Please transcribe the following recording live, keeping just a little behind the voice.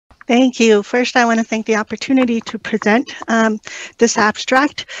Thank you. First, I want to thank the opportunity to present this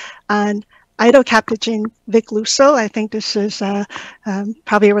abstract on Idecabtagene Vicleucel. I think this is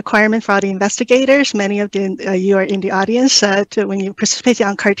probably a requirement for all the investigators. Many of you are in the audience when you participate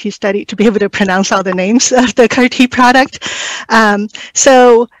on CAR T study to be able to pronounce all the names of the CAR T product.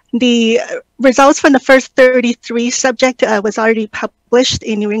 So the results from the first 33 subjects was already published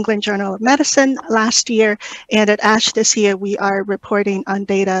in New England Journal of Medicine last year, and at ASH this year we are reporting on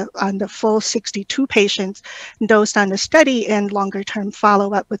data on the full 62 patients dosed on the study and longer term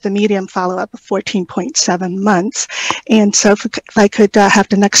follow-up with the median follow-up of 14.7 months. And so if I could have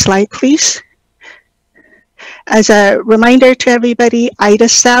the next slide, please. As a reminder to everybody,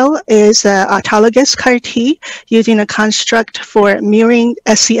 Ide-cel is an autologous CAR T using a construct for mirroring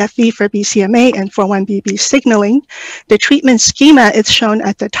scFv for BCMA and 401BB signaling. The treatment schema is shown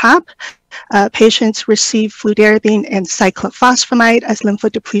at the top. Patients receive fludarabine and cyclophosphamide as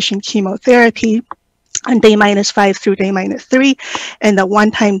lymphodepletion chemotherapy on day -5 through day -3, and the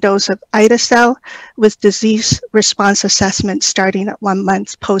one-time dose of Ide-cel with disease response assessment starting at 1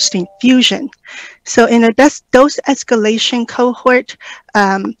 month post-infusion. So in a dose escalation cohort,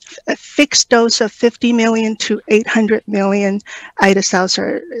 a fixed dose of 50 million to 800 million Ide-cels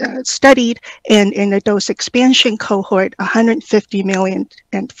are studied, and in a dose expansion cohort, 150 million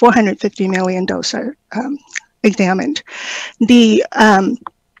and 450 million doses are examined. The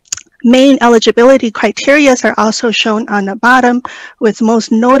main eligibility criteria are also shown on the bottom, with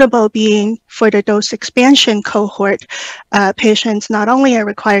most notable being for the dose expansion cohort, patients not only are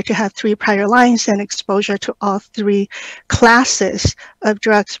required to have 3 prior lines and exposure to all 3 classes of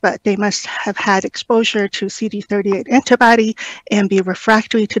drugs, but they must have had exposure to CD38 antibody and be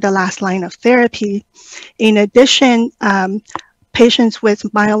refractory to the last line of therapy. In addition, patients with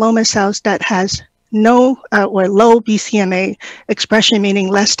myeloma cells that has no or low BCMA expression, meaning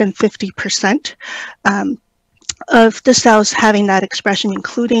less than 50% of the cells having that expression,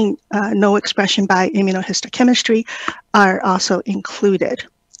 including no expression by immunohistochemistry, are also included.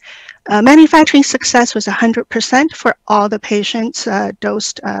 Manufacturing success was 100% for all the patients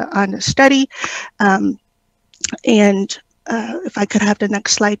dosed on the study. If I could have the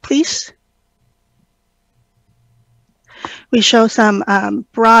next slide, please. We show some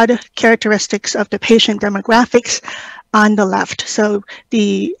broad characteristics of the patient demographics on the left. So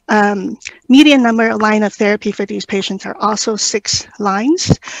the median number of line of therapy for these patients are also 6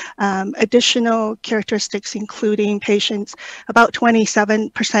 lines. Additional characteristics including patients, about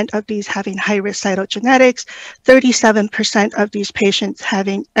 27% of these having high-risk cytogenetics, 37% of these patients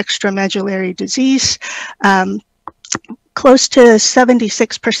having extramedullary disease, close to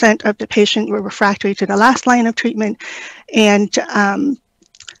 76% of the patients were refractory to the last line of treatment, and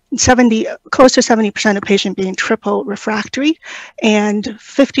close to 70% of patients being triple refractory, and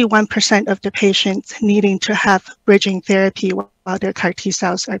 51% of the patients needing to have bridging therapy while their CAR T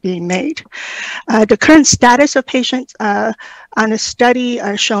cells are being made. The current status of patients on the study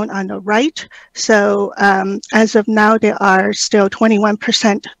are shown on the right. So as of now, there are still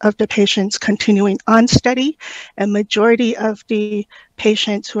 21% of the patients continuing on study, and majority of the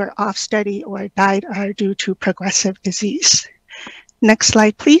patients who are off study or died are due to progressive disease. Next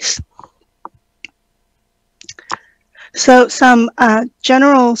slide, please. So some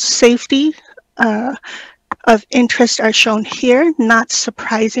general safety of interest are shown here. Not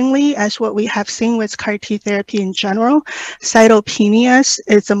surprisingly, as what we have seen with CAR T therapy in general, cytopenias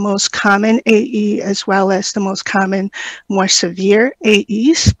is the most common AE, as well as the most common, more severe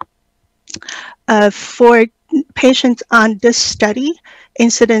AEs. For patients on this study,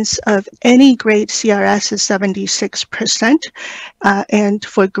 incidence of any grade CRS is 76%, and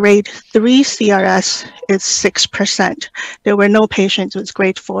for grade 3 CRS, it's 6%. There were no patients with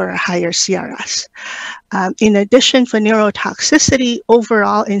grade 4 or higher CRS. In addition, for neurotoxicity,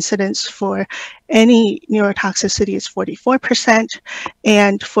 overall incidence for any neurotoxicity is 44%,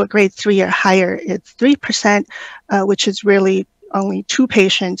 and for grade 3 or higher, it's 3%, which is really only 2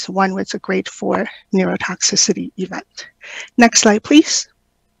 patients, one with a grade 4 neurotoxicity event. Next slide, please.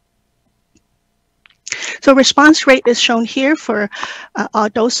 So response rate is shown here for all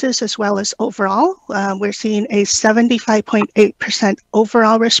doses as well as overall. We're seeing a 75.8%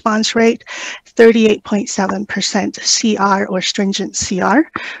 overall response rate, 38.7% CR or stringent CR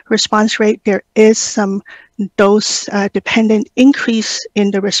response rate. There is some dose-dependent increase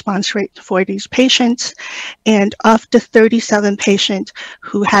in the response rate for these patients. And of the 37 patients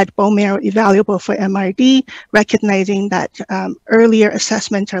who had bone marrow evaluable for MRD, recognizing that earlier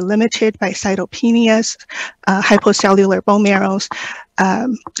assessments are limited by cytopenias, hypocellular bone marrows,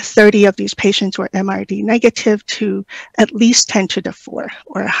 30 of these patients were MRD negative to at least 10 to the 4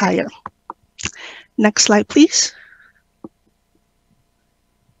 or higher. Next slide, please.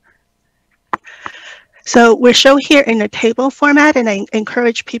 So we're shown here in a table format, and I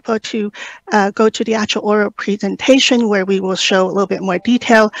encourage people to go to the actual oral presentation where we will show a little bit more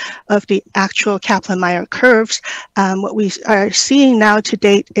detail of the actual Kaplan-Meier curves. What we are seeing now to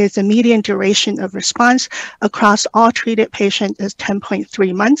date is the median duration of response across all treated patients is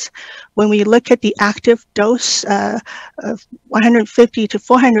 10.3 months. When we look at the active dose of 150 to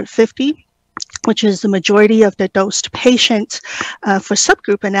 450, which is the majority of the dosed patients, for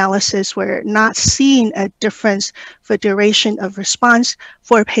subgroup analysis, we're not seeing a difference for duration of response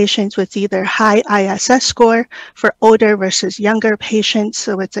for patients with either high ISS score for older versus younger patients,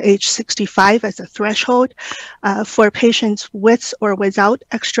 so it's age 65 as a threshold, for patients with or without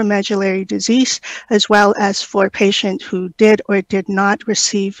extramedullary disease, as well as for patients who did or did not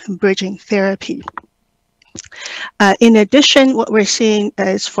receive bridging therapy. In addition, what we're seeing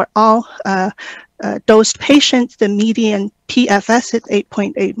is for all dosed patients, the median PFS is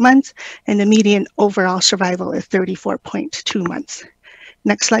 8.8 months, and the median overall survival is 34.2 months.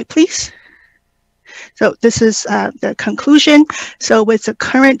 Next slide, please. So this is the conclusion. So with the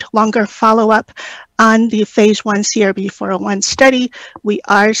current longer follow-up on the phase 1 CRB-401 study, we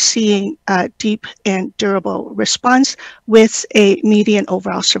are seeing a deep and durable response with a median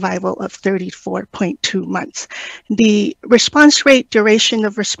overall survival of 34.2 months. The response rate, duration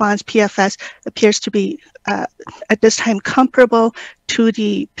of response, PFS, appears to be at this time comparable to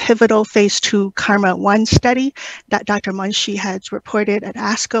the pivotal phase 2 KarMMa-1 study that Dr. Munshi has reported at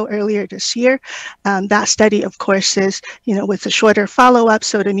ASCO earlier this year. That study, of course, is, with a shorter follow-up,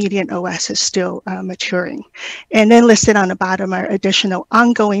 so the median OS is still maturing. And then listed on the bottom are additional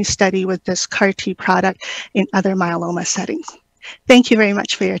ongoing study with this CAR T product in other myeloma settings. Thank you very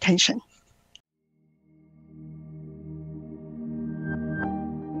much for your attention.